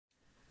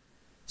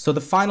So the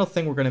final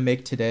thing we're going to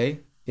make today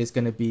is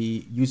going to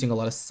be using a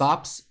lot of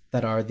SOPs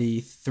that are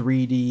the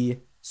 3D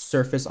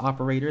surface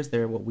operators.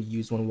 They're what we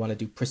use when we want to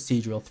do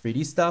procedural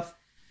 3D stuff.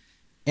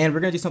 And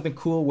we're going to do something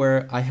cool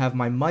where I have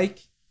my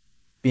mic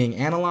being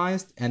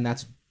analyzed, and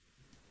that's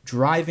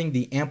driving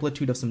the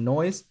amplitude of some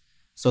noise.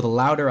 So the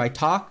louder I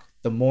talk,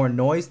 the more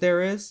noise there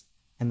is,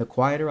 and the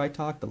quieter I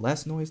talk, the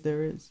less noise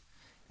there is.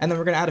 And then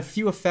we're going to add a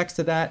few effects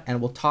to that,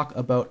 and we'll talk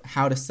about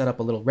how to set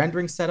up a little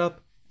rendering setup,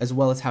 as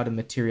well as how to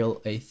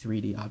material a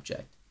 3D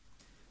object.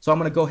 So I'm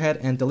going to go ahead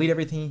and delete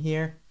everything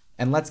here,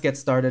 and let's get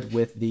started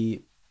with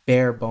the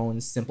bare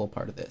bones simple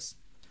part of this.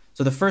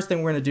 So the first thing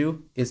we're going to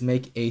do is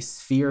make a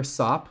sphere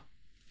SOP.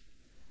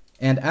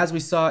 And as we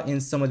saw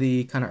in some of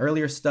the kind of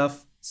earlier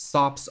stuff,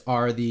 SOPs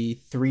are the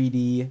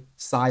 3D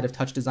side of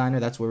TouchDesigner.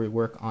 That's where we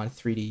work on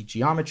 3D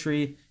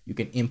geometry. You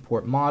can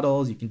import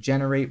models, you can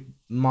generate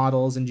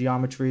models in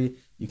geometry,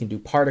 you can do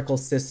particle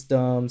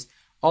systems,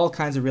 all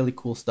kinds of really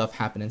cool stuff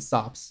happen in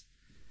SOPs.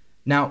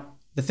 Now,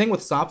 the thing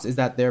with SOPs is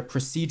that they're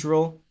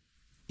procedural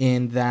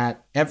in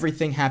that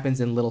everything happens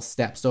in little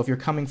steps. So if you're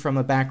coming from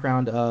a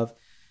background of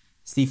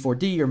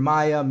C4D or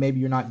Maya,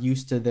 maybe you're not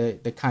used to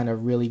the kind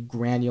of really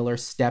granular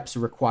steps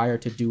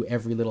required to do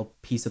every little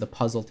piece of the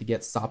puzzle to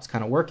get SOPs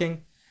kind of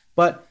working.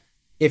 But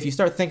if you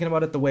start thinking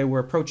about it the way we're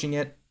approaching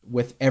it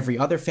with every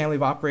other family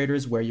of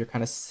operators, where you're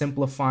kind of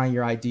simplifying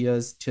your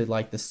ideas to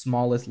like the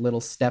smallest little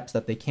steps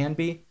that they can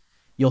be,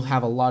 you'll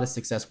have a lot of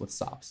success with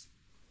SOPs.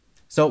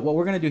 So what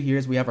we're going to do here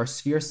is we have our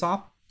sphere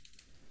SOP.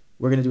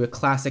 We're going to do a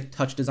classic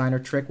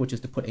TouchDesigner trick, which is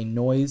to put a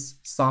noise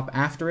SOP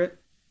after it,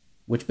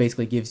 which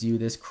basically gives you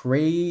this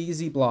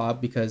crazy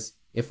blob, because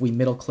if we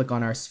middle click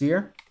on our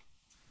sphere,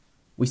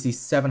 we see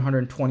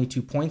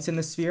 722 points in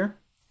the sphere.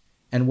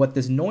 And what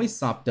this noise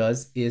SOP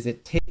does is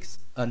it takes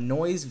a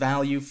noise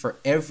value for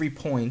every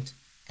point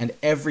and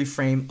every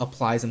frame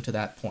applies them to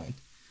that point.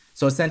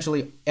 So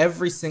essentially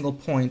every single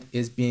point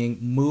is being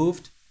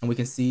moved, and we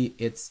can see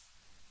its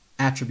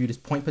attribute is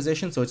point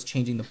position. So it's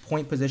changing the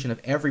point position of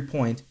every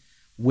point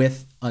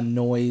with a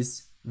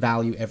noise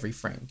value every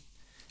frame.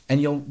 And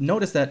you'll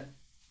notice that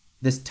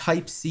this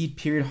type seed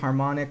period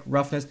harmonic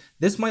roughness,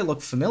 this might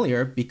look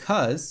familiar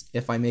because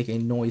if I make a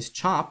noise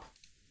chop,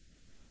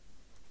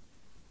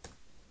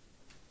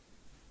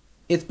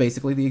 it's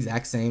basically the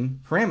exact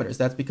same parameters.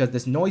 That's because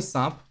this noise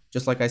SOP,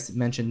 just like I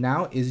mentioned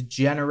now, is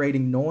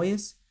generating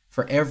noise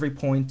for every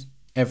point,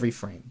 every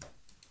frame.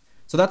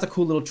 So that's a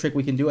cool little trick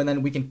we can do. And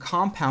then we can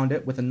compound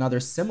it with another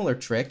similar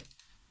trick,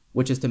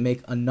 which is to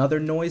make another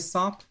noise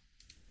SOP.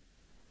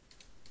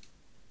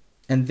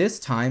 And this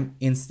time,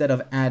 instead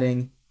of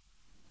adding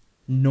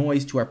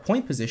noise to our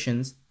point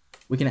positions,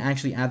 we can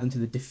actually add them to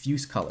the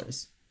diffuse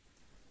colors,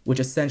 which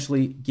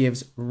essentially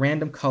gives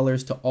random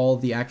colors to all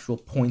the actual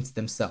points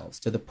themselves,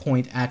 to the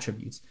point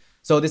attributes.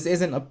 So this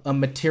isn't a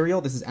material,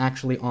 this is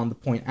actually on the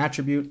point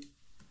attribute.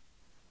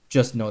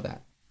 Just know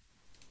that.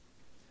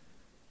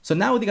 So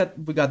now we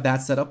got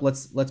that set up.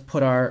 Let's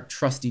put our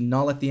trusty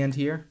null at the end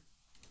here.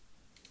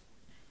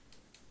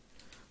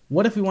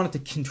 What if we wanted to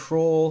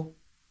control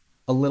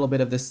a little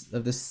bit of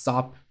this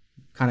SOP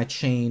kind of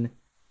chain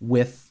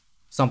with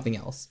something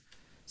else?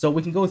 So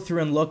we can go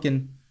through and look,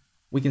 and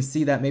we can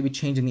see that maybe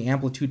changing the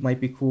amplitude might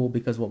be cool,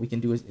 because what we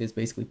can do is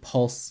basically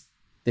pulse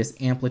this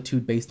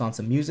amplitude based on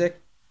some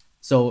music.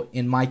 So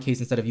in my case,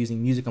 instead of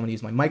using music, I'm going to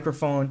use my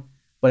microphone,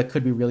 but it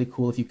could be really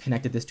cool if you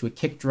connected this to a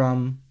kick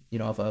drum, you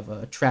know, of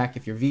a track,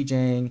 if you're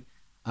VJing,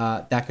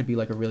 that could be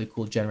like a really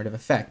cool generative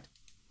effect.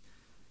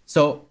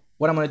 So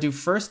what I'm going to do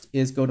first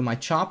is go to my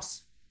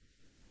chops,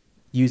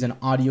 use an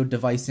audio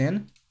device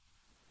in.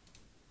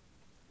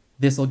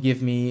 This will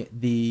give me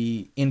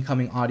the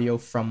incoming audio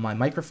from my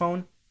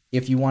microphone.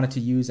 If you wanted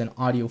to use an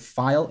audio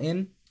file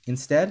in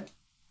instead,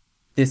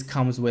 this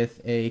comes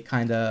with a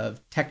kind of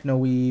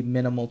techno-y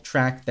minimal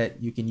track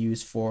that you can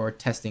use for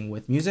testing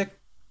with music.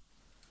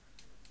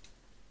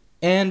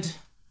 And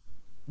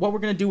what we're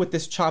going to do with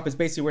this chop is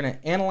basically we're going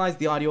to analyze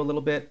the audio a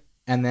little bit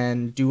and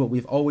then do what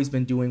we've always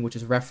been doing, which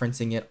is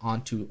referencing it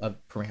onto a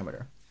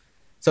parameter.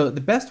 So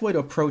the best way to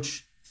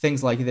approach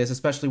things like this,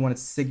 especially when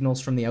it's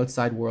signals from the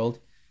outside world,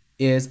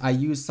 is I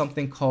use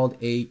something called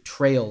a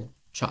trail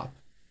chop.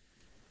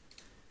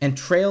 And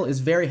trail is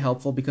very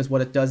helpful because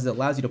what it does is it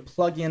allows you to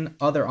plug in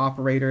other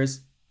operators,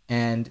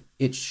 and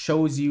it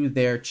shows you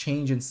their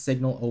change in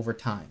signal over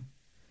time.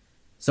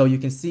 So you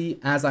can see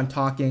as I'm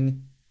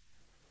talking,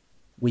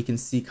 we can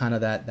see kind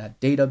of that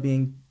data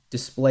being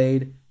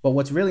displayed. But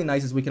what's really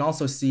nice is we can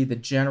also see the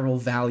general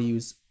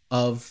values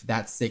of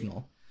that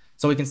signal.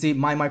 So we can see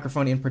my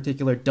microphone in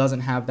particular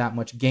doesn't have that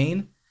much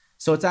gain.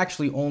 So it's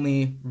actually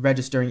only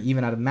registering,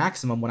 even at a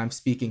maximum when I'm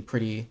speaking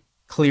pretty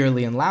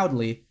clearly and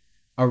loudly,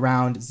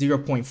 around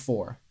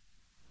 0.4.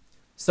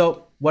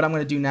 So what I'm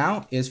going to do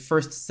now is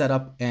first set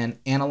up an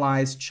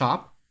analyze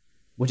chop,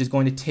 which is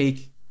going to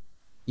take,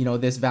 you know,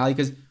 this value,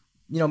 because,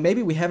 you know,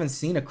 maybe we haven't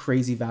seen a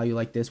crazy value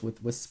like this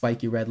with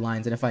spiky red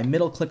lines. And if I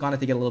middle click on it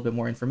to get a little bit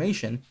more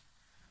information,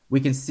 we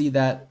can see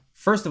that,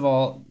 first of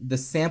all, the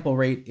sample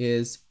rate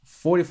is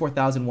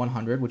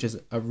 44,100, which is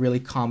a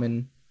really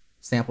common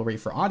sample rate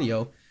for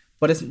audio.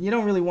 but you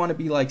don't really want to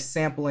be like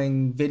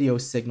sampling video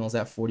signals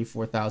at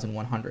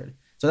 44,100.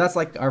 So that's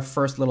like our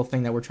first little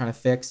thing that we're trying to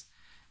fix.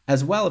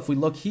 As well, if we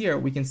look here,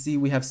 we can see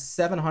we have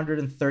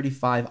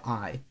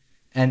 735i.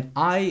 And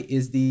I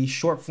is the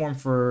short form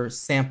for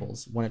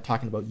samples when I'm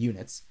talking about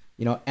units.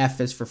 You know, F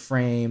is for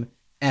frame,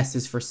 S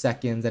is for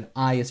seconds, and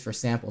I is for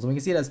samples. And we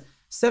can see it as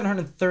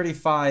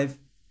 735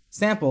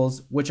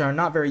 samples, which are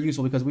not very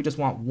useful because we just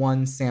want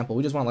one sample.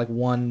 We just want like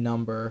one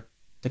number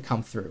to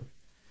come through.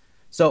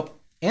 So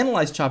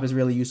analyze chop is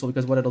really useful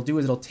because what it'll do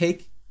is it'll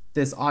take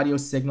this audio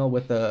signal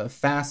with a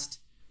fast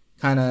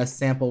kind of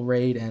sample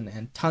rate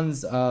and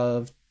tons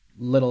of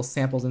little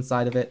samples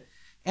inside of it,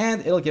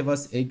 and it'll give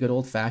us a good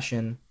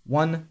old-fashioned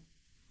one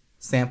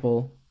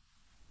sample,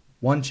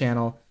 one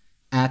channel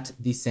at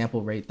the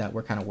sample rate that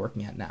we're kind of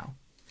working at now.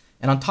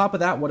 And on top of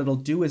that, what it'll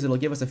do is it'll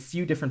give us a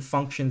few different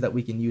functions that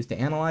we can use to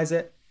analyze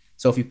it.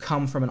 So if you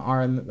come from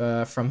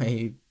from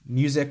a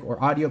music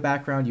or audio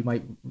background, you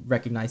might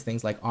recognize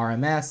things like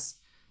RMS.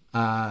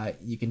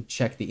 You can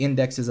check the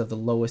indexes of the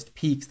lowest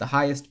peaks, the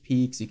highest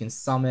peaks. You can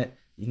sum it.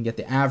 You can get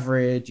the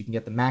average. You can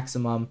get the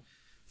maximum.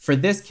 For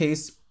this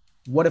case,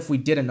 what if we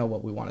didn't know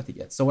what we wanted to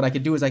get? So what I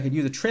could do is I could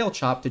use a trail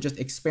chop to just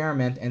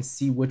experiment and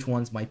see which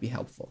ones might be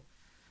helpful.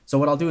 So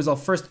what I'll do is I'll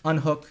first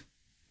unhook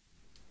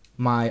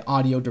my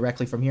audio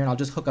directly from here, and I'll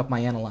just hook up my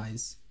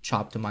analyze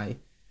chop to my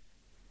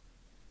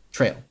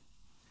trail.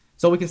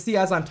 So we can see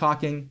as I'm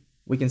talking,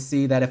 we can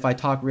see that if I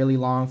talk really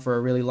long for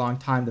a really long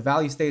time, the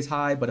value stays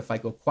high, but if I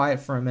go quiet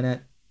for a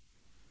minute,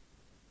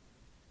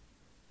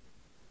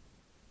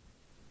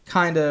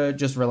 kind of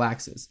just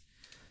relaxes.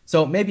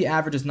 So maybe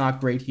average is not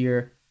great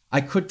here. I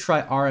could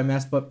try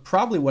RMS, but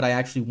probably what I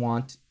actually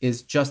want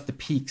is just the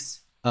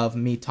peaks of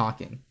me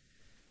talking.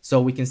 So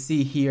we can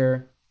see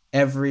here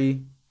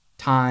every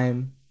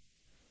time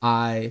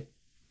I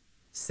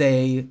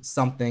say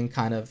something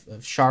kind of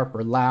sharp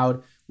or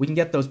loud, we can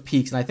get those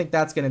peaks. And I think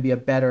that's going to be a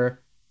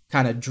better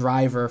kind of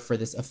driver for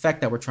this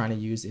effect that we're trying to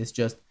use, is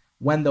just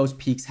when those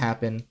peaks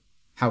happen,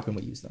 how can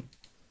we use them?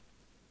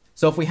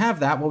 So if we have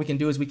that, what we can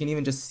do is we can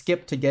even just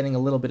skip to getting a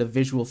little bit of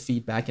visual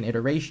feedback and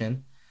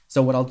iteration.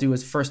 So what I'll do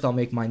is first I'll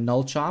make my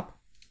null chop.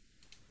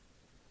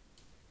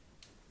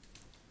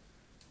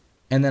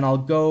 And then I'll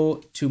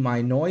go to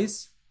my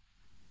noise.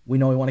 We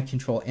know we want to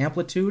control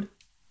amplitude.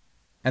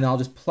 And I'll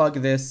just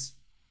plug this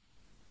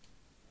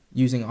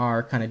using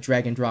our kind of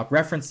drag and drop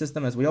reference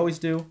system, as we always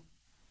do,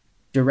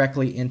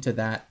 directly into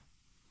that.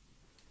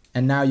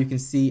 And now you can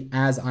see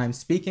as I'm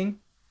speaking,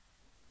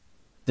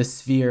 the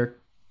sphere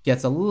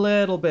gets a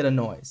little bit of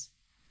noise.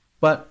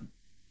 But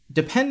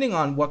depending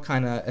on what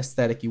kind of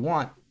aesthetic you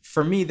want,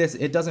 for me,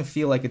 it doesn't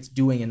feel like it's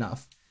doing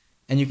enough.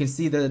 And you can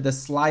see the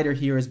slider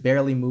here is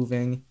barely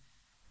moving.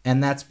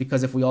 And that's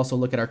because if we also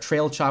look at our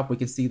trail chop, we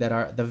can see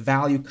that the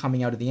value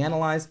coming out of the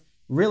analyze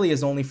really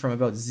is only from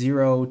about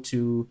 0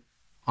 to,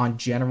 on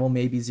general,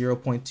 maybe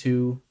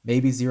 0.2,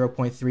 maybe 0.3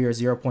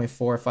 or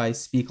 0.4 if I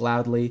speak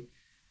loudly.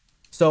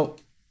 So,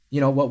 you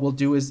know, what we'll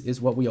do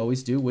is what we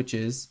always do, which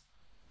is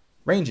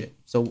range it.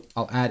 So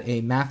I'll add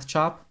a math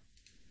chop.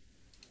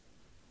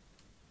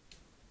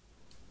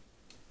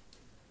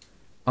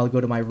 I'll go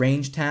to my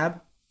range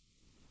tab.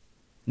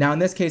 Now in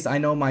this case, I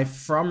know my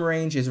from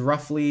range is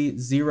roughly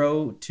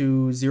 0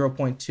 to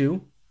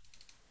 0.2.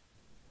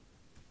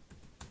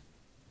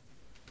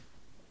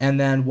 And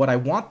then what I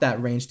want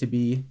that range to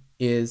be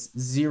is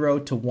 0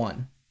 to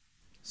 1.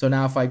 So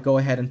now if I go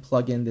ahead and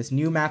plug in this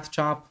new math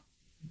chop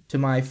to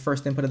my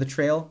first input of the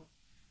trail,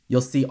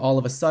 you'll see all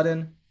of a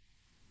sudden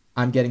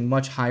I'm getting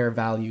much higher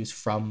values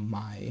from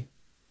my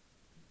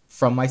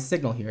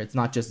signal here. It's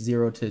not just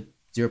 0 to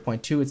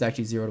 0.2, it's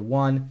actually 0 to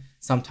 1,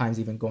 sometimes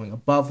even going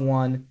above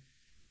 1.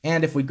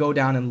 And if we go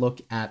down and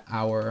look at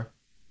our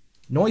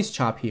noise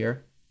chop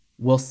here,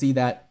 we'll see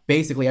that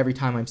basically every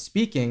time I'm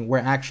speaking, we're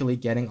actually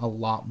getting a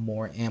lot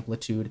more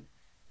amplitude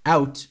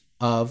out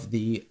of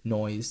the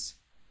noise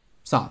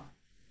SOP.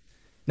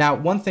 Now,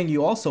 one thing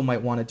you also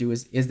might want to do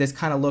is this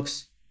kind of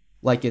looks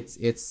like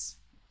it's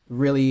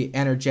really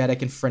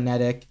energetic and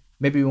frenetic.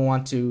 Maybe we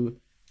want to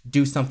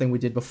do something we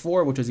did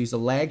before, which was use a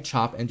lag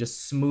chop and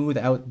just smooth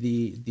out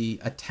the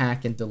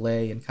attack and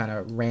delay and kind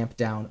of ramp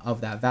down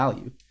of that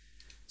value.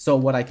 So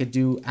what I could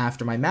do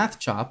after my math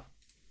chop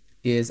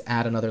is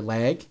add another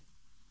lag.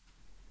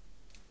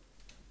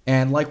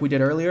 And like we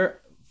did earlier,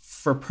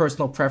 for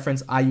personal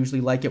preference, I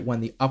usually like it when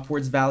the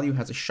upwards value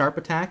has a sharp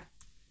attack.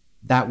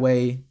 That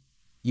way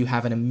you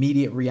have an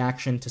immediate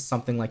reaction to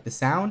something like the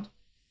sound.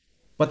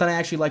 But then I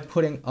actually like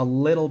putting a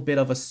little bit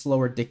of a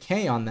slower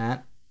decay on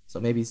that.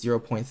 So maybe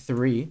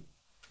 0.3.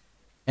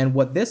 And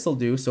what this will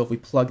do, so if we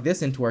plug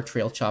this into our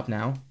trail chop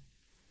now,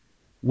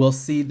 we'll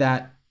see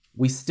that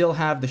we still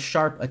have the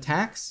sharp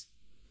attacks,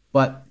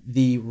 but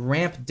the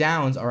ramp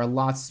downs are a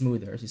lot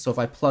smoother. So if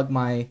I plug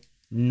my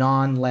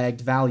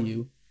non-lagged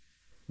value,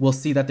 we'll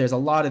see that there's a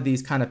lot of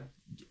these kind of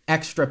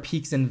extra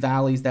peaks and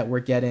valleys that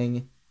we're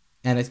getting,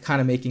 and it's kind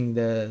of making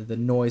the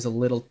noise a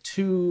little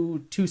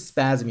too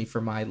spasmy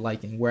for my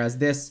liking. Whereas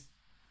this,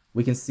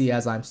 We can see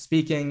as I'm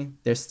speaking,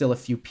 there's still a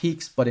few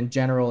peaks, but in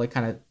general, it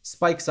kind of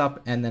spikes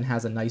up and then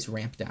has a nice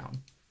ramp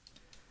down.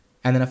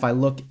 And then if I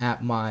look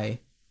at my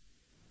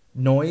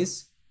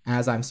noise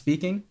as I'm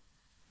speaking,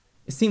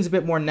 it seems a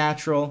bit more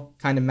natural,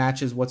 kind of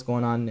matches what's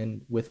going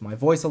on with my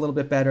voice a little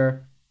bit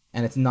better,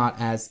 and it's not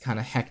as kind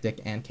of hectic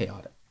and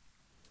chaotic.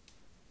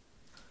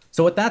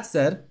 So with that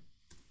said,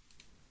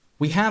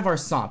 we have our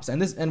SOPs,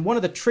 and one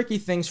of the tricky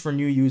things for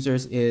new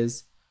users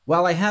is,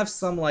 well, I have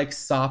some like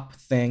SOP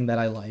thing that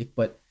I like,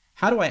 but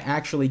how do I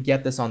actually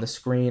get this on the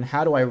screen?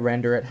 How do I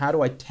render it? How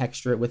do I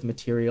texture it with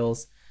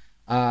materials?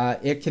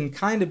 It can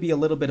kind of be a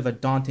little bit of a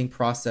daunting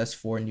process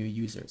for new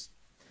users.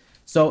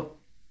 So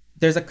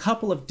there's a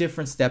couple of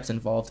different steps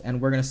involved,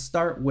 and we're going to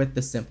start with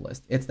the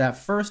simplest. It's that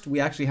first we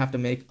actually have to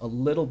make a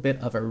little bit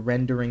of a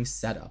rendering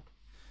setup,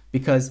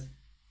 because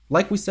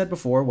like we said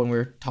before when we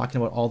were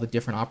talking about all the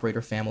different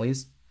operator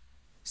families,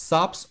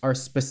 SOPs are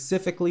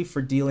specifically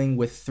for dealing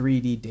with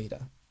 3D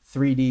data,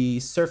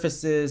 3D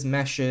surfaces,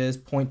 meshes,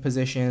 point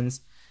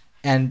positions,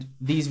 and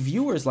these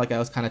viewers, like I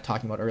was kind of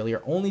talking about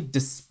earlier, only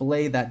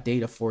display that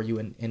data for you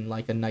in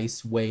like a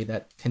nice way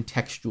that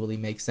contextually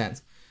makes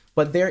sense.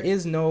 But there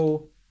is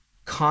no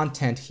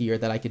content here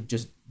that I could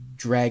just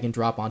drag and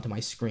drop onto my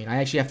screen. I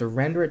actually have to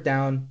render it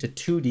down to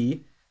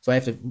 2D. So I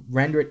have to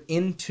render it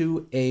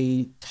into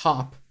a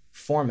top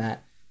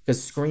format,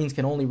 because screens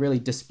can only really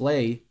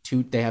display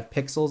they have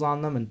pixels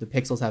on them, and the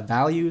pixels have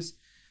values.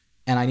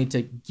 And I need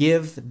to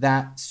give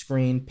that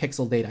screen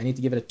pixel data. I need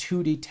to give it a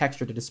 2D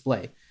texture to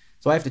display.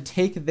 So I have to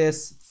take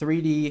this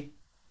 3D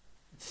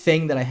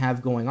thing that I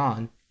have going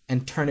on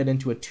and turn it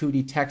into a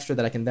 2D texture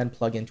that I can then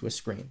plug into a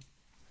screen.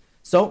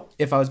 So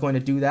if I was going to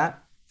do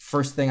that,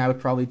 first thing I would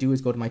probably do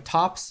is go to my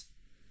tops,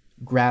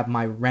 grab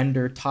my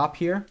render top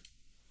here,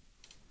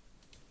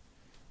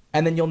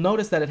 and then you'll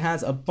notice that it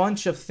has a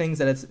bunch of things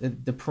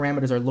that the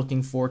parameters are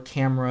looking for: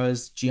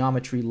 cameras,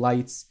 geometry,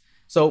 lights.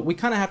 So we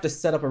kind of have to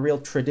set up a real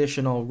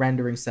traditional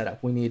rendering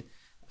setup. We need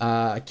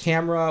a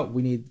camera,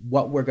 we need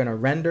what we're going to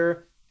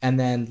render, and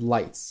then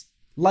lights.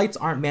 Lights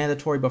aren't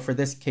mandatory, but for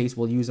this case,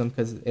 we'll use them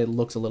because it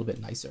looks a little bit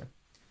nicer.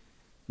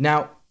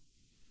 Now,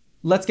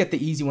 let's get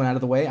the easy one out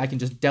of the way. I can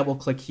just double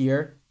click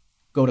here,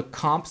 go to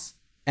comps,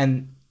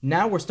 and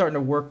now we're starting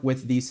to work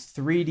with these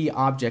 3D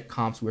object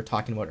comps we were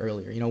talking about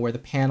earlier, you know, where the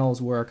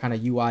panels were kind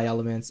of UI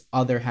elements,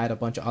 other had a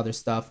bunch of other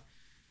stuff.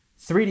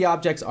 3D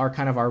objects are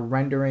kind of our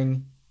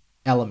rendering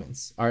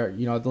elements, are,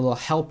 you know, the little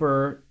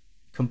helper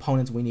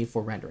components we need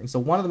for rendering. So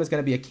one of them is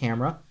going to be a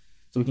camera.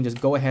 So we can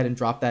just go ahead and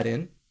drop that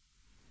in.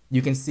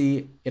 You can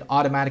see it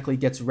automatically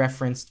gets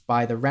referenced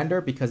by the render,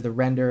 because the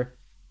render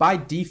by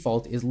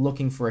default is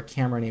looking for a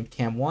camera named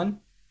Cam1.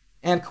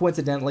 And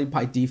coincidentally,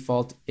 by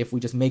default, if we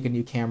just make a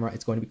new camera,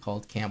 it's going to be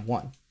called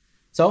Cam1.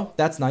 So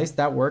that's nice.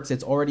 That works.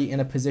 It's already in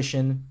a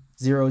position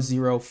 0,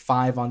 0,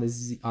 5 on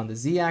the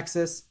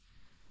Z-axis.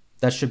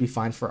 That should be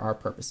fine for our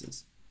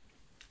purposes.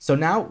 So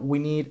now we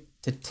need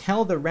to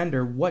tell the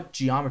render what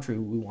geometry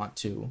we want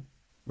to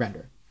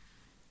render.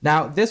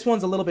 Now, this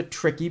one's a little bit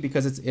tricky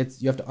because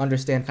you have to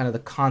understand kind of the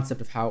concept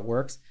of how it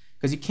works,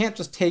 because you can't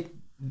just take,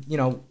 you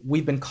know,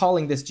 we've been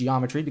calling this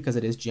geometry because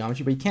it is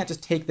geometry, but you can't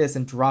just take this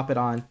and drop it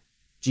on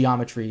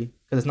geometry,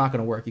 because it's not going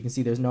to work. You can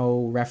see there's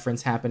no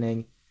reference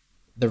happening.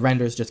 The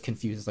render is just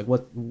confused. It's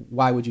like,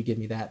 why would you give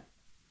me that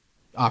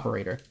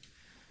operator?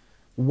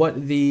 So I'm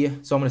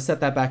going to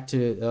set that back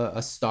to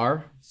a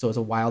star. So it's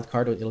a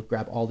wildcard. It'll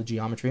grab all the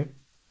geometry.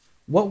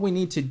 What we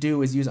need to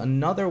do is use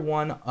another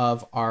one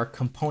of our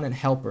component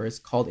helpers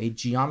called a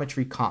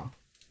geometry comp.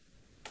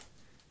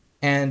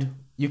 And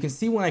you can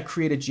see when I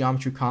create a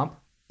geometry comp,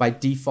 by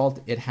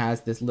default, it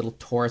has this little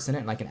torus in it,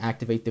 and I can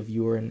activate the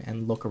viewer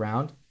and look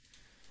around.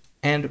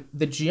 And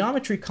the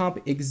geometry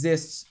comp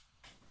exists,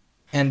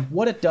 and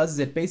what it does is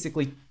it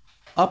basically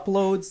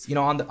uploads, you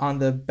know, on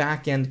the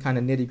back end kind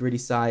of nitty gritty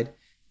side,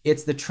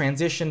 it's the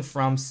transition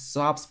from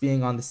SOPs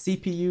being on the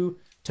CPU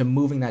to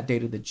moving that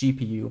data to the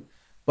GPU.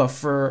 But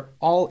for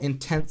all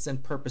intents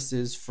and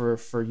purposes,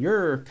 for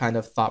your kind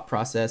of thought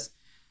process,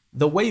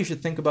 the way you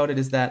should think about it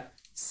is that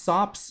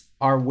SOPs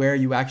are where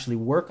you actually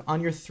work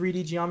on your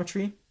 3D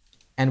geometry.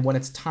 And when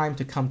it's time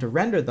to come to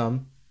render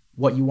them,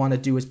 what you want to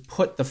do is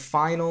put the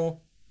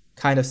final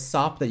kind of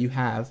SOP that you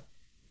have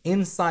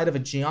inside of a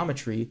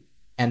geometry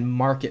and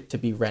mark it to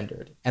be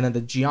rendered. And then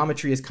the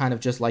geometry is kind of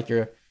just like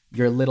your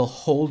little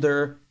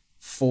holder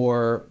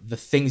for the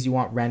things you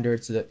want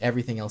rendered, so that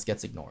everything else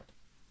gets ignored.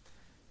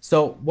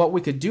 So what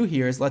we could do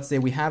here is, let's say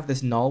we have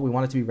this null, we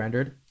want it to be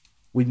rendered.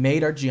 We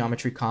made our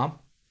geometry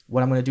comp.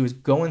 What I'm going to do is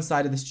go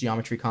inside of this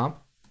geometry comp.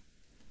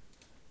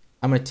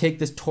 I'm going to take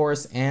this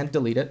torus and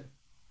delete it.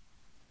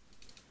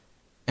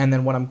 And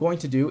then what I'm going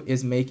to do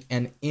is make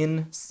an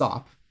in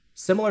SOP.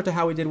 Similar to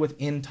how we did with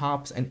in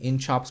tops and in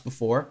chops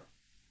before,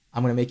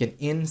 I'm going to make an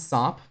in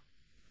SOP.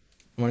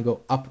 I'm going to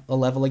go up a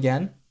level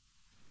again.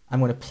 I'm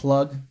going to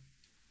plug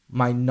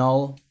my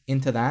null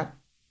into that.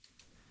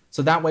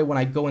 So that way when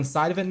I go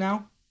inside of it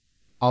now,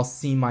 I'll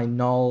see my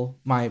null,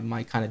 my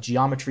kind of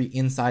geometry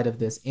inside of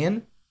this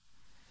in.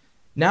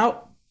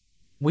 Now,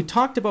 We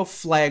talked about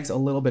flags a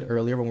little bit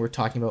earlier when we were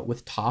talking about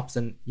with tops,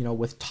 and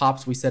with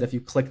tops we said if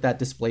you click that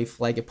display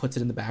flag, it puts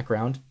it in the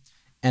background,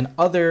 and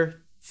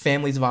other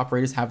families of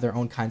operators have their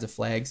own kinds of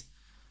flags.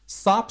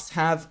 SOPs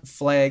have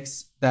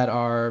flags that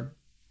are,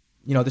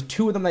 the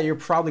two of them that you're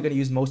probably going to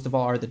use most of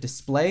all are the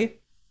display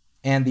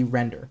and the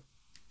render,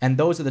 and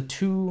those are the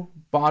two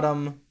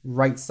bottom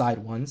right side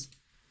ones.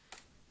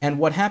 And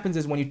what happens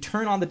is when you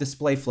turn on the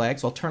display flag,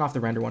 so I'll turn off the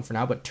render one for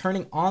now, but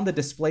turning on the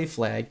display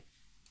flag,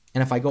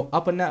 and if I go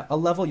up a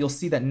level, you'll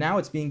see that now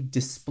it's being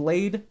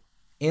displayed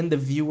in the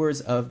viewers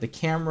of the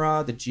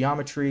camera, the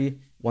geometry.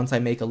 Once I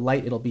make a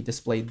light, it'll be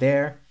displayed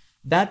there.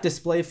 That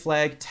display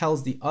flag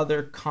tells the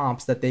other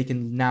comps that they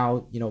can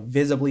now,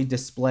 visibly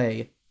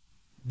display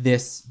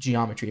this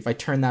geometry. If I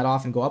turn that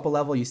off and go up a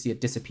level, you see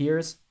it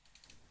disappears.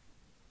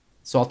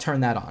 So I'll turn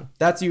that on.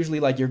 That's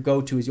usually like your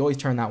go-to, is you always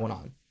turn that one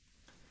on.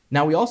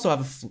 Now we also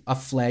have a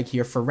flag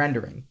here for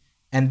rendering.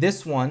 And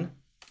this one,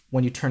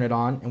 when you turn it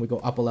on and we go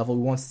up a level,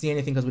 we won't see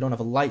anything because we don't have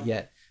a light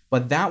yet.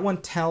 But that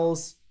one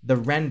tells the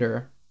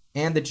render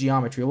and the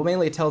geometry. Well,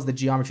 mainly it tells the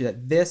geometry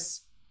that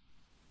this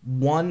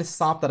one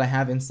SOP that I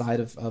have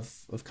inside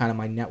of kind of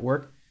my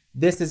network,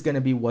 this is going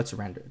to be what's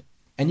rendered.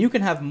 And you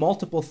can have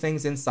multiple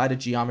things inside of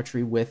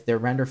geometry with their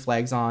render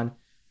flags on,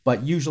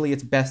 but usually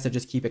it's best to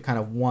just keep it kind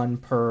of one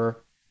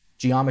per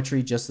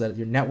geometry, just so that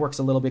your network's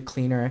a little bit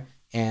cleaner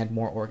and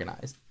more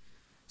organized.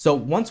 So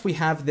once we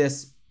have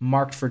this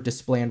marked for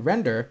display and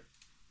render,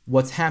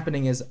 what's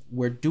happening is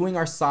we're doing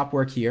our SOP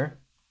work here.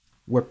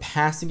 We're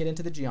passing it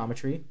into the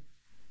geometry.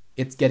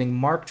 It's getting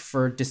marked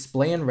for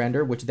display and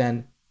render, which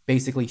then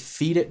basically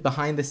feed it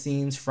behind the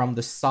scenes from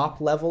the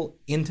SOP level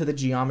into the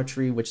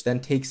geometry, which then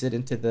takes it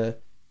into the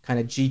kind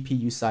of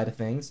GPU side of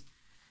things.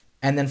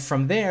 And then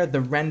from there,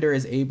 the render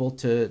is able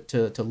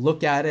to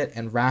look at it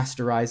and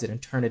rasterize it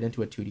and turn it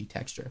into a 2D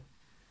texture.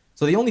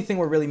 So the only thing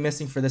we're really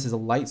missing for this is a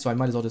light, so I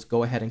might as well just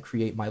go ahead and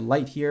create my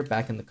light here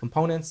back in the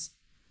components.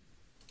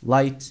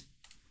 Light.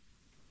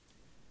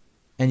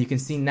 And you can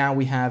see now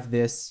we have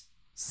this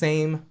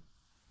same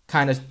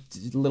kind of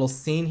little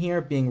scene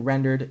here being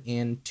rendered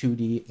in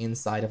 2D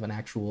inside of an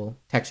actual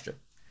texture.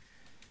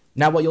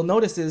 Now what you'll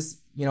notice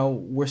is,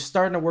 we're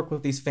starting to work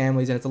with these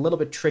families, and it's a little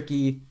bit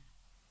tricky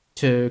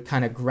to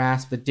kind of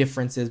grasp the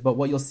differences, but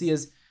what you'll see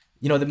is,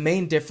 the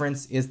main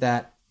difference is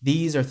that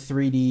these are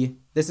 3D.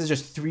 This is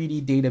just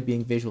 3D data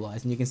being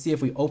visualized. And you can see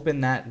if we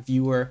open that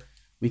viewer,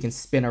 we can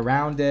spin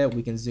around it,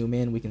 we can zoom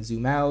in, we can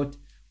zoom out,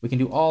 we can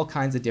do all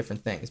kinds of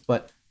different things.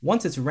 But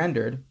once it's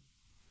rendered,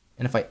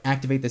 and if I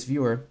activate this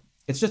viewer,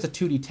 it's just a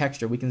 2D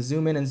texture. We can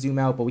zoom in and zoom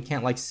out, but we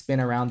can't like spin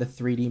around the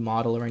 3D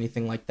model or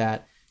anything like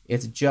that.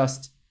 It's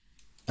just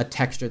a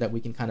texture that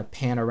we can kind of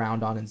pan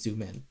around on and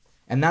zoom in.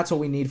 And that's what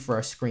we need for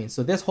our screen.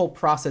 So this whole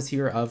process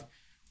here of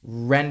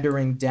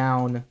rendering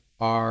down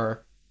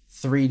our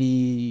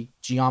 3D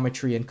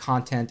geometry and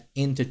content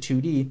into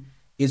 2D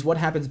is what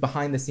happens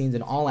behind the scenes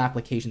in all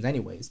applications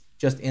anyways.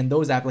 Just in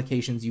those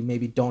applications, you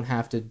maybe don't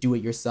have to do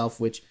it yourself,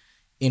 which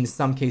in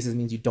some cases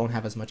means you don't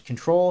have as much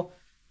control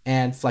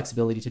and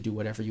flexibility to do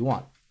whatever you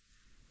want.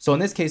 So in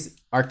this case,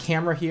 our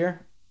camera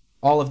here,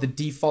 all of the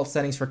default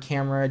settings for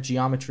camera,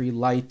 geometry,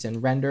 light,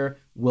 and render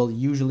will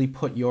usually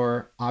put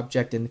your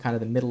object in kind of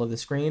the middle of the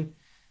screen.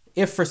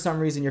 If for some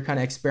reason you're kind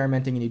of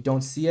experimenting and you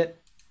don't see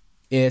it,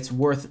 it's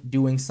worth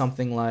doing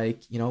something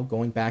like,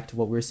 going back to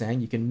what we were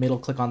saying, you can middle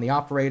click on the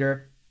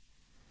operator,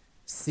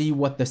 see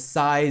what the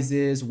size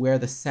is, where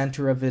the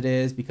center of it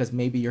is, because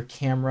maybe your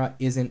camera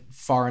isn't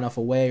far enough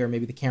away, or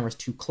maybe the camera's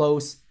too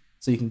close.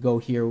 So you can go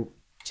here,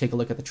 take a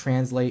look at the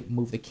translate,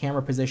 move the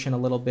camera position a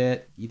little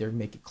bit, either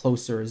make it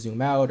closer or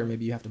zoom out, or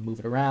maybe you have to move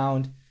it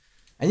around.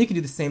 And you can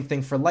do the same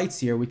thing for lights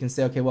here. We can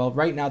say, okay, well,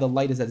 right now the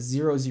light is at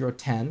 0, 0,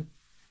 10.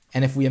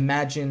 And if we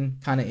imagine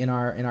kind of in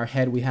our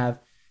head, we have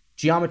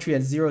geometry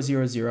at 0,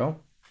 0, 0.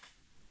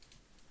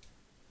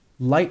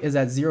 Light is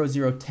at 0,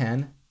 0,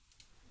 10.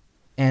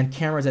 And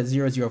camera is at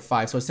 0, 0,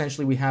 5. So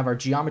essentially we have our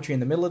geometry in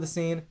the middle of the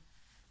scene.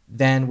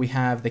 Then we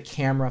have the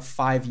camera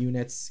 5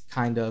 units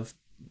kind of,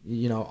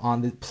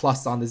 on the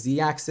plus on the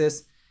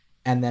z-axis.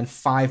 And then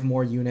 5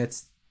 more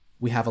units,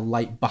 we have a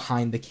light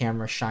behind the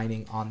camera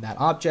shining on that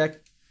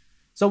object.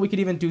 So we could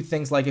even do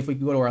things like if we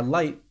go to our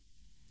light,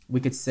 we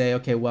could say,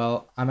 okay,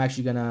 well, I'm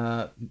actually going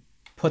to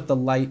put the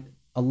light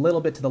a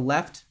little bit to the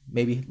left,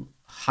 maybe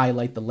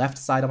highlight the left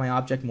side of my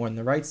object more than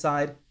the right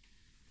side.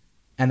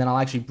 And then I'll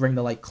actually bring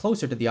the light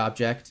closer to the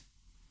object.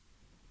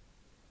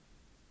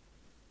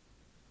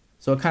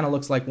 So it kind of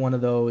looks like one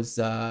of those,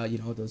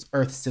 those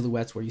Earth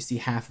silhouettes where you see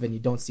half of it and you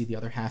don't see the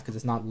other half because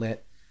it's not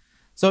lit.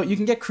 So you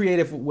can get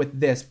creative with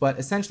this, but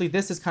essentially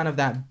this is kind of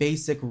that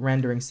basic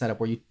rendering setup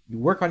where you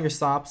work on your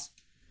SOPs,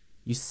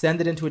 you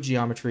send it into a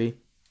geometry.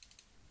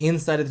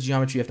 Inside of the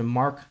geometry, you have to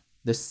mark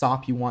the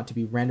SOP you want to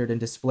be rendered and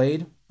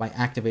displayed by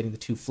activating the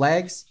 2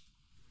 flags.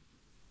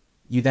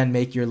 You then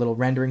make your little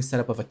rendering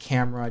setup of a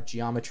camera,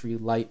 geometry,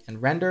 light,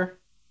 and render.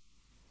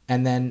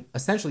 And then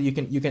essentially you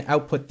can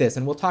output this.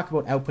 And we'll talk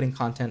about outputting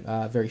content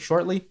very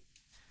shortly.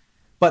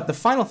 But the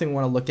final thing we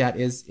want to look at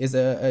is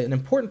an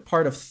important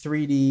part of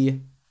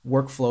 3D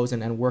workflows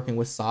and working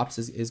with SOPs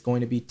is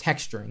going to be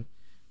texturing.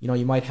 You know,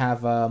 you might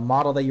have a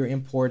model that you're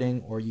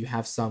importing, or you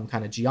have some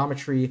kind of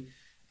geometry,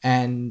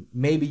 and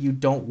maybe you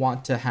don't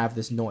want to have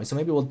this noise. So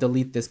maybe we'll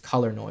delete this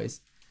color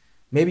noise.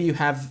 Maybe you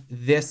have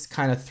this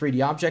kind of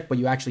 3D object, but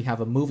you actually have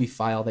a movie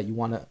file that you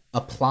want to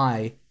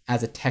apply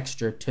as a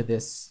texture to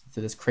this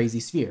crazy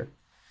sphere.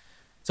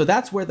 So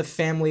that's where the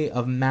family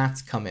of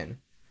mats come in,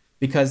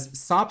 because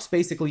SOPs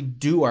basically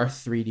do our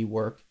 3D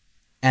work,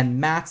 and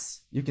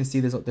mats, you can see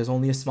there's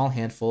only a small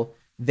handful.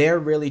 They're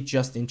really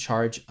just in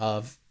charge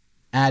of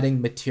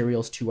adding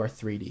materials to our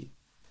 3D.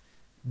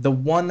 The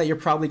one that you're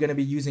probably going to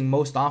be using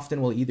most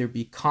often will either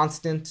be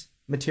constant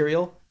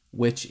material,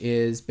 which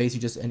is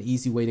basically just an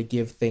easy way to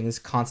give things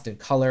constant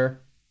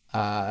color.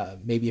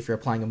 Maybe if you're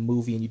applying a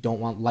movie and you don't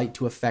want light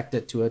to affect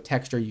it to a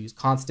texture, you use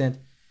constant.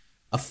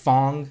 A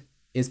Fong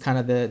is kind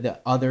of the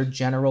other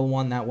general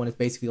one. That one is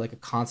basically like a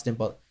constant,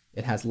 but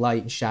it has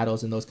light and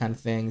shadows and those kind of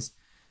things.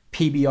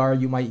 PBR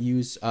you might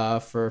use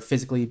for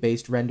physically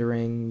based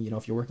rendering, you know,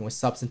 if you're working with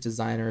Substance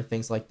Designer,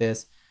 things like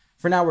this.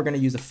 For now, we're going to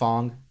use a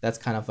Fong. That's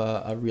kind of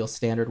a real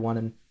standard one.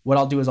 And what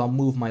I'll do is I'll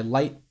move my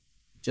light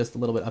just a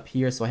little bit up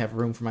here so I have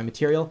room for my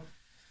material.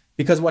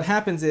 Because what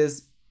happens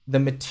is the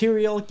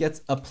material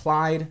gets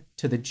applied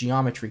to the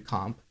geometry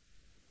comp,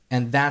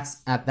 and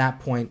that's at that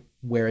point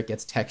where it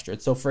gets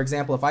textured. So for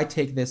example, if I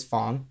take this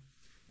Fong,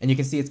 and you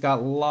can see it's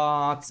got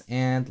lots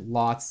and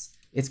lots,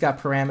 it's got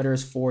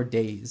parameters for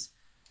days.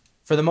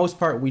 For the most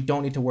part, we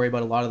don't need to worry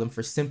about a lot of them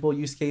for simple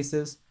use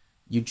cases.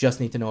 You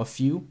just need to know a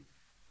few.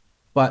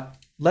 But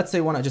let's say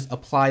I want to just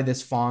apply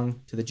this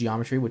Fong to the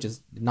geometry, which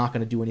is not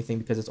going to do anything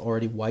because it's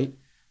already white.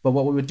 But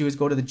what we would do is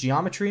go to the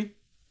geometry,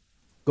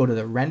 go to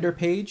the render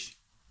page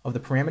of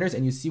the parameters,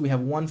 and you see we have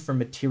one for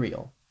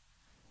material.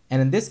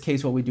 And in this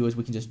case, what we do is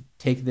we can just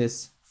take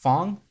this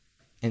Fong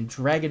and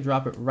drag and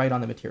drop it right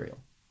on the material.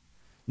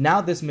 Now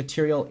this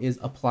material is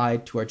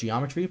applied to our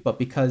geometry, but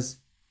because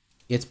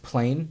it's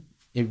plain,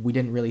 we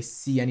didn't really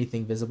see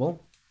anything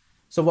visible.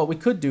 So what we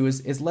could do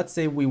is let's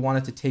say we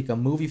wanted to take a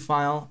movie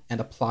file and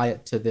apply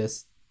it to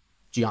this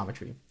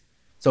geometry.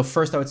 So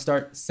first I would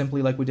start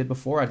simply like we did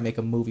before. I'd make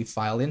a movie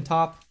file in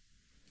top.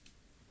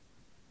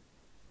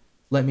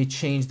 Let me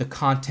change the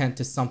content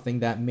to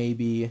something that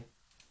maybe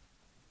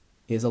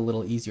is a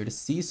little easier to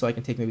see. So I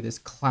can take maybe this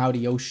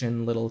cloudy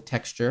ocean little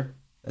texture.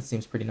 That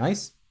seems pretty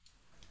nice.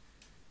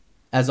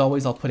 As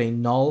always, I'll put a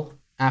null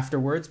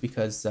afterwards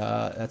because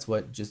that's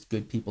what just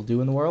good people do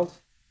in the world.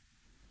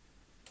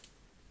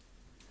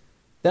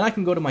 Then I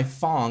can go to my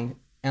Fong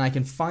and I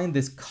can find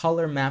this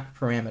color map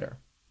parameter.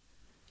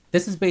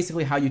 This is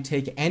basically how you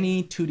take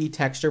any 2D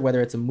texture, whether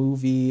it's a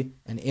movie,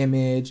 an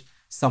image,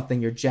 something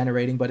you're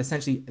generating, but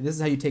essentially this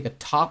is how you take a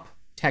top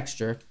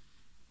texture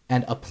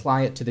and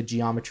apply it to the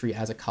geometry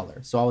as a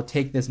color. So I'll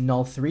take this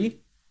null 3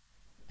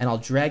 and I'll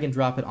drag and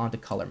drop it onto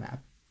color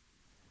map.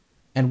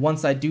 And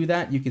once I do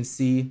that, you can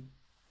see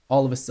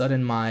all of a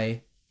sudden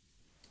my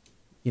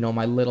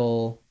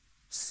little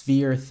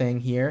sphere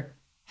thing here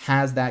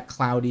has that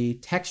cloudy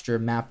texture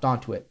mapped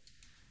onto it.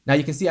 Now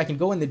you can see I can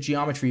go in the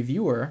geometry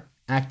viewer,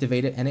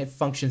 activate it, and it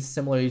functions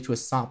similarly to a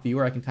SOP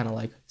viewer. I can kind of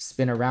like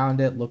spin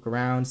around it, look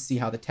around, see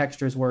how the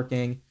texture is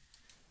working.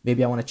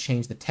 Maybe I want to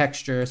change the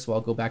texture, so I'll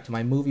go back to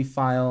my movie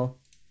file.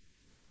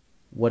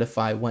 What if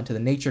I went to the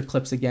nature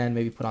clips again,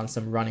 maybe put on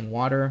some running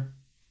water?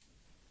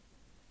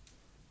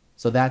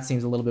 So that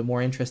seems a little bit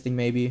more interesting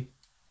maybe.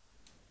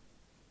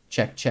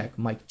 Check, check,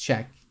 mic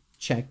check,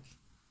 check.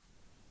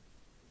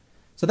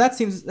 So that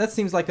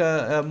seems like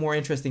a more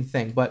interesting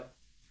thing, but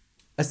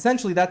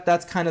essentially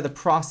that's kind of the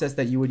process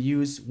that you would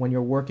use when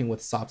you're working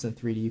with SOPs in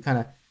 3D. You kind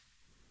of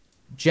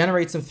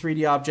generate some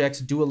 3D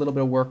objects, do a little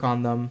bit of work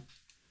on them,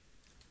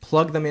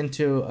 plug them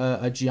into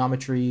a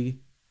geometry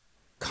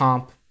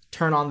comp,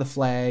 turn on the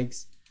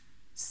flags,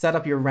 set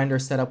up your render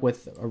setup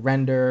with a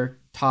render,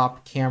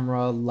 top,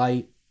 camera,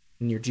 light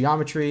in your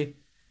geometry,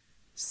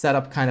 set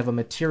up kind of a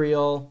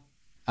material.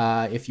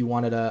 If you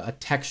wanted a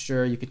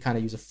texture, you could kind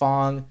of use a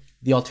Fong.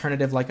 The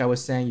alternative, like I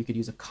was saying, you could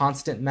use a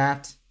constant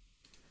mat.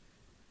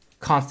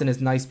 Constant is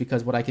nice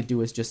because what I could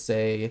do is just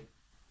say,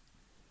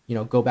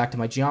 go back to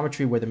my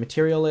geometry where the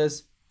material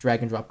is, drag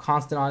and drop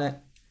constant on it.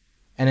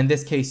 And in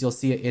this case, you'll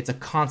see it's a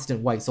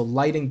constant white. So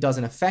lighting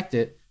doesn't affect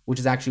it, which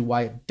is actually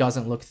why it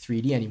doesn't look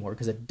 3D anymore,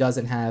 because it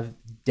doesn't have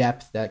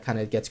depth that kind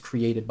of gets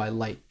created by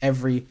light.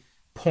 Every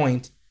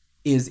point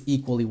is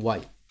equally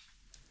white.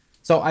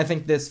 So I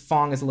think this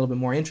Fong is a little bit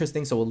more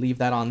interesting, so we'll leave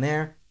that on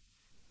there.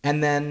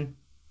 And then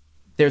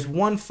there's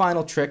one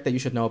final trick that you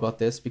should know about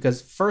this,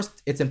 because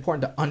first it's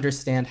important to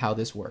understand how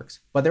this works.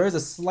 But there is a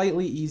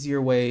slightly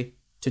easier way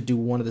to do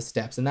one of the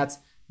steps, and that's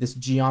this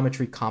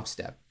geometry comp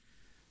step.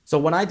 So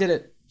when I did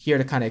it here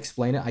to kind of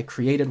explain it, I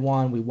created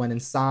one, we went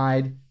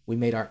inside, we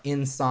made our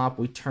in-SOP,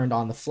 we turned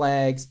on the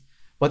flags.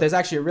 But there's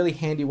actually a really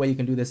handy way you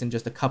can do this in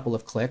just a couple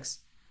of clicks.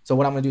 So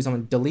what I'm going to do is I'm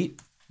going to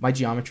delete my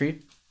geometry.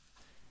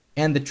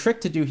 And the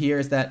trick to do here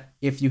is that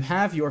if you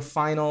have your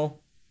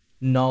final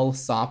null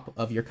SOP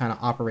of your kind of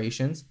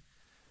operations,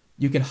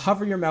 you can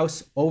hover your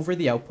mouse over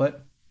the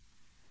output.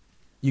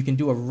 You can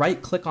do a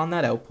right click on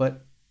that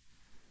output,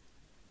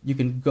 you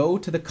can go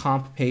to the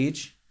comp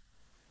page,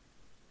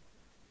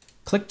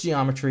 click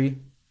geometry,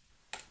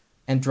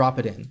 and drop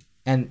it in.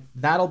 And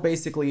that'll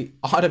basically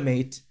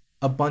automate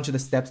a bunch of the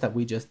steps that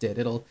we just did.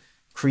 It'll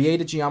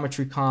create a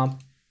geometry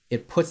comp.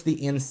 It puts the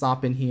in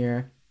SOP in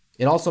here.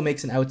 It also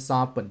makes an out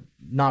SOP, but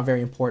not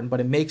very important, but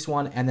it makes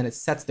one, and then it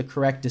sets the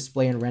correct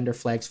display and render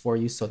flags for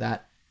you so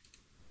that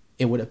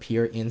it would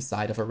appear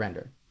inside of a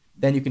render.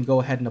 Then you can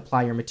go ahead and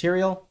apply your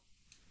material,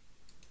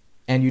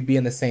 and you'd be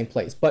in the same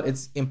place. But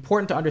it's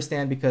important to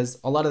understand because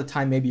a lot of the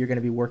time, maybe you're going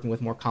to be working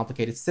with more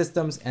complicated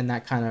systems, and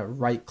that kind of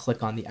right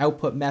click on the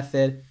output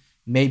method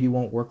maybe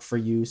won't work for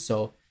you.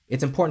 So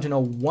it's important to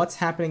know what's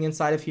happening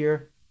inside of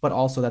here, but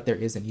also that there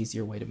is an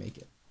easier way to make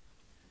it.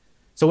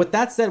 So with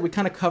that said, we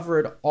kind of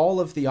covered all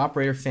of the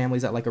operator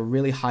families at like a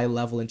really high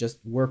level and just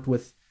worked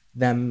with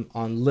them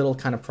on little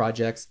kind of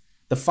projects.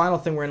 The final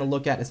thing we're going to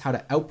look at is how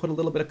to output a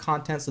little bit of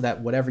content so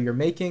that whatever you're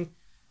making,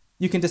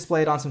 you can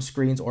display it on some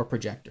screens or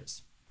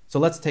projectors. So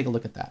let's take a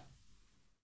look at that.